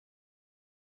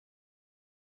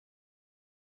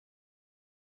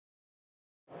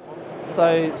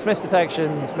So Smiths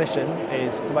Detection's mission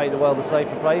is to make the world a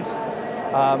safer place.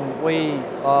 We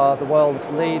are the world's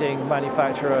leading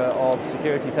manufacturer of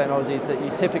security technologies that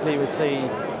you typically would see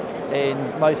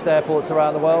in most airports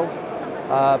around the world.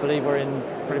 I believe we're in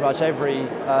pretty much every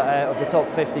of the top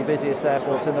 50 busiest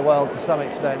airports in the world to some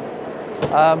extent.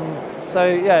 So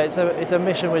yeah, it's a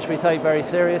mission which we take very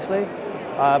seriously,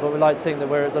 but we like to think that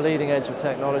we're at the leading edge of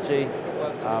technology,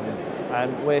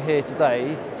 and we're here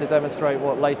today to demonstrate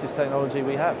what latest technology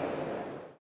we have.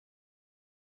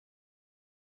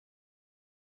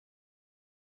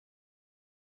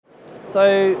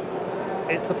 So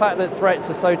it's the fact that threats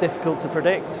are so difficult to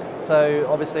predict. So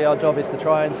obviously our job is to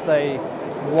try and stay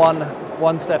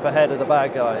one step ahead of the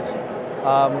bad guys.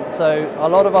 So a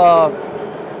lot of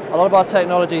our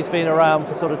technology's been around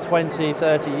for sort of 20,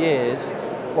 30 years.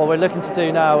 What we're looking to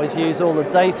do now is use all the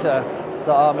data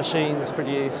that our machines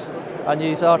produce and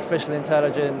use artificial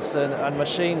intelligence and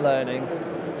machine learning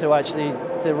to actually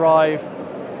derive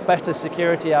better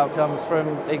security outcomes from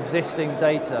existing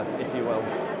data, if you will.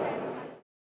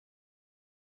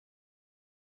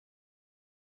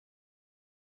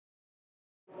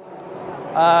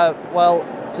 Well,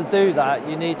 to do that,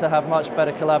 you need to have much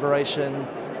better collaboration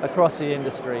across the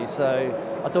industry.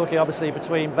 So I'm talking obviously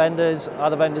between vendors,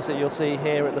 other vendors that you'll see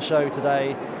here at the show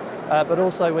today, but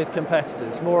also with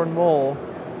competitors. More and more,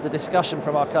 the discussion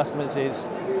from our customers is,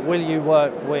 will you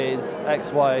work with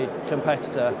XY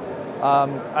competitor?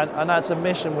 And that's a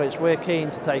mission which we're keen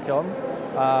to take on,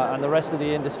 and the rest of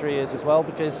the industry is as well,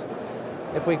 because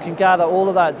if we can gather all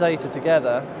of that data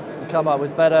together and come up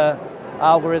with better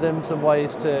algorithms and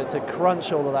ways to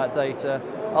crunch all of that data,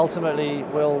 ultimately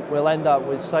we'll end up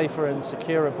with safer and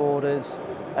securer borders,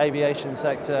 aviation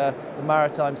sector, the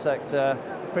maritime sector,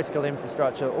 critical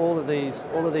infrastructure. All of these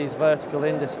vertical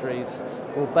industries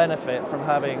will benefit from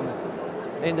having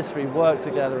industry work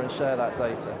together and share that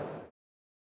data.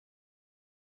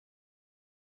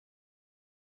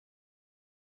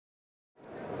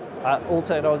 All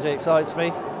technology excites me.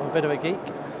 I'm a bit of a geek.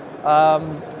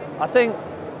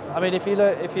 If you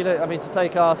look, to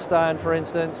take our stand for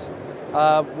instance,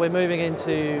 we're moving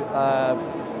into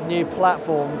new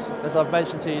platforms, as I've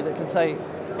mentioned to you, that can take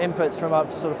inputs from up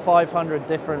to sort of 500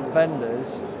 different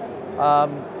vendors.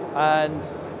 And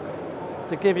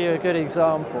to give you a good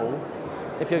example,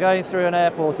 if you're going through an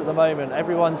airport at the moment,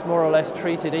 everyone's more or less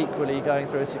treated equally going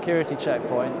through a security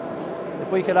checkpoint.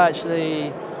 If we could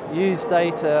actually use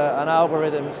data and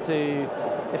algorithms to,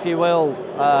 if you will,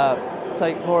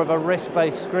 take more of a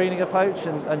risk-based screening approach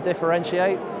and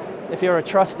differentiate. If you're a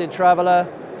trusted traveller,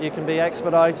 you can be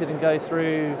expedited and go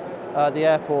through the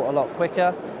airport a lot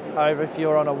quicker. However, if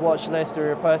you're on a watch list or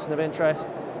you're a person of interest,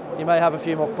 you may have a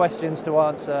few more questions to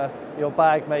answer, your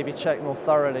bag may be checked more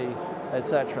thoroughly,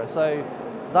 etc. So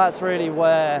that's really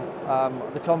where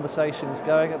the conversation's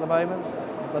going at the moment.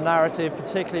 The narrative,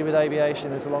 particularly with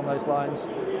aviation, is along those lines.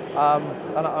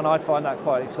 And I find that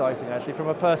quite exciting actually. From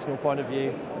a personal point of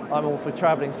view, I'm all for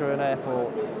travelling through an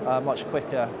airport much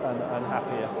quicker and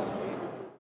happier.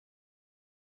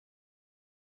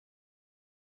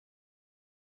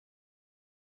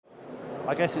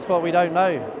 I guess it's what we don't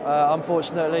know.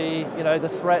 Unfortunately, the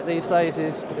threat these days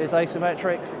is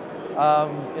asymmetric.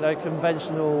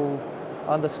 Conventional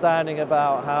understanding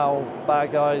about how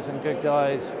bad guys and good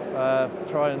guys the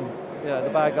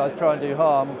bad guys try and do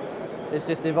harm is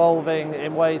just evolving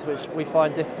in ways which we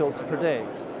find difficult to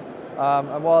predict.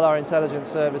 And while our intelligence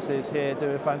services here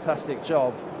do a fantastic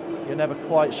job, you're never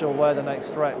quite sure where the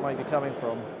next threat might be coming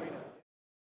from.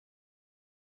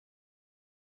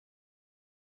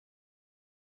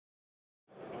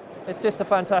 It's just a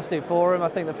fantastic forum. I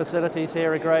think the facilities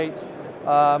here are great.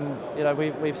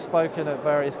 We've spoken at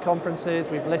various conferences.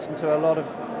 We've listened to a lot of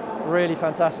really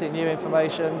fantastic new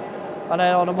information. And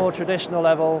then on a more traditional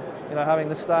level, having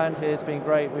the stand here has been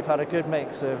great. We've had a good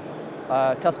mix of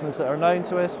customers that are known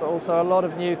to us, but also a lot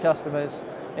of new customers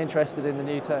interested in the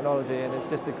new technology, and it's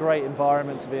just a great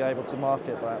environment to be able to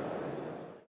market that.